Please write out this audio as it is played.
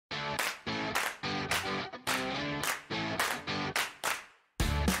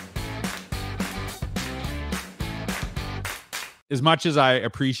as much as I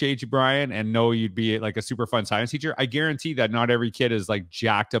appreciate you, Brian, and know you'd be like a super fun science teacher, I guarantee that not every kid is like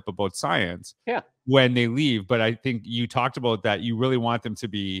jacked up about science when they leave. But I think you talked about that. You really want them to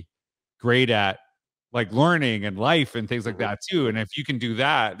be great at like learning and life and things like that too. And if you can do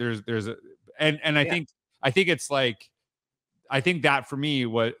that, I think it's like, I think that for me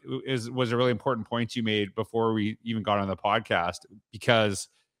was a really important point you made before we even got on the podcast, because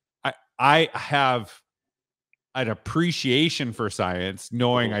I have an appreciation for science,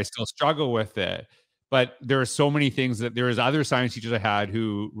 knowing I still struggle with it. But there are so many things that there is other science teachers I had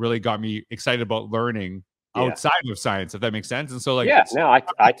who really got me excited about learning outside of science, if that makes sense. And so like,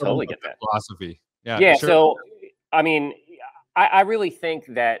 I totally get that philosophy. Yeah. Sure. So, I mean, I really think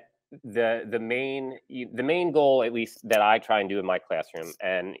that the main goal, at least that I try and do in my classroom,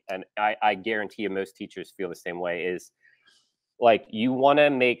 and I guarantee you most teachers feel the same way, is like, you want to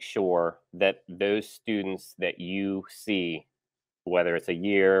make sure that those students that you see, whether it's a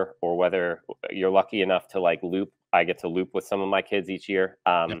year or whether you're lucky enough to I get to loop with some of my kids each year.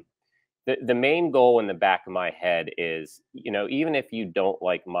 The main goal in the back of my head is, even if you don't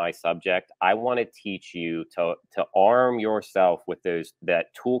like my subject, I want to teach you to arm yourself with that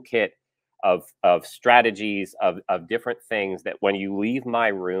toolkit of strategies, of different things that when you leave my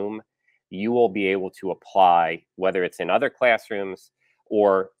room, you will be able to apply, whether it's in other classrooms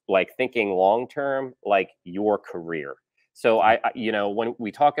or like thinking long term, like your career. So when we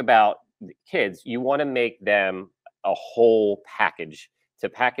talk about kids, you want to make them a whole package to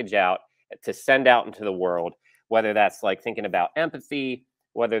package out, to send out into the world, whether that's like thinking about empathy,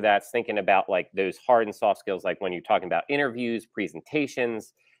 whether that's thinking about like those hard and soft skills, like when you're talking about interviews,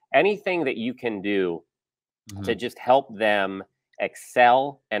 presentations, anything that you can do to just help them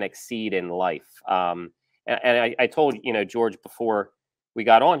excel and exceed in life. And I told, George, before we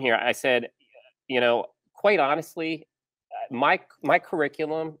got on here, I said, quite honestly, my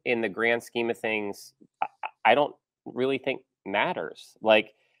curriculum in the grand scheme of things, I don't really think matters.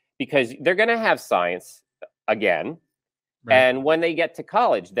 Like, because they're going to have science again. Right. And when they get to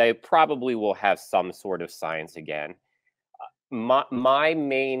college, they probably will have some sort of science again. My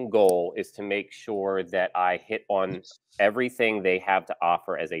main goal is to make sure that I hit on everything they have to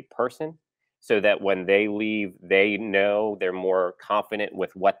offer as a person, so that when they leave, they know they're more confident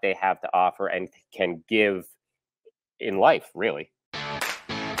with what they have to offer and can give in life, really.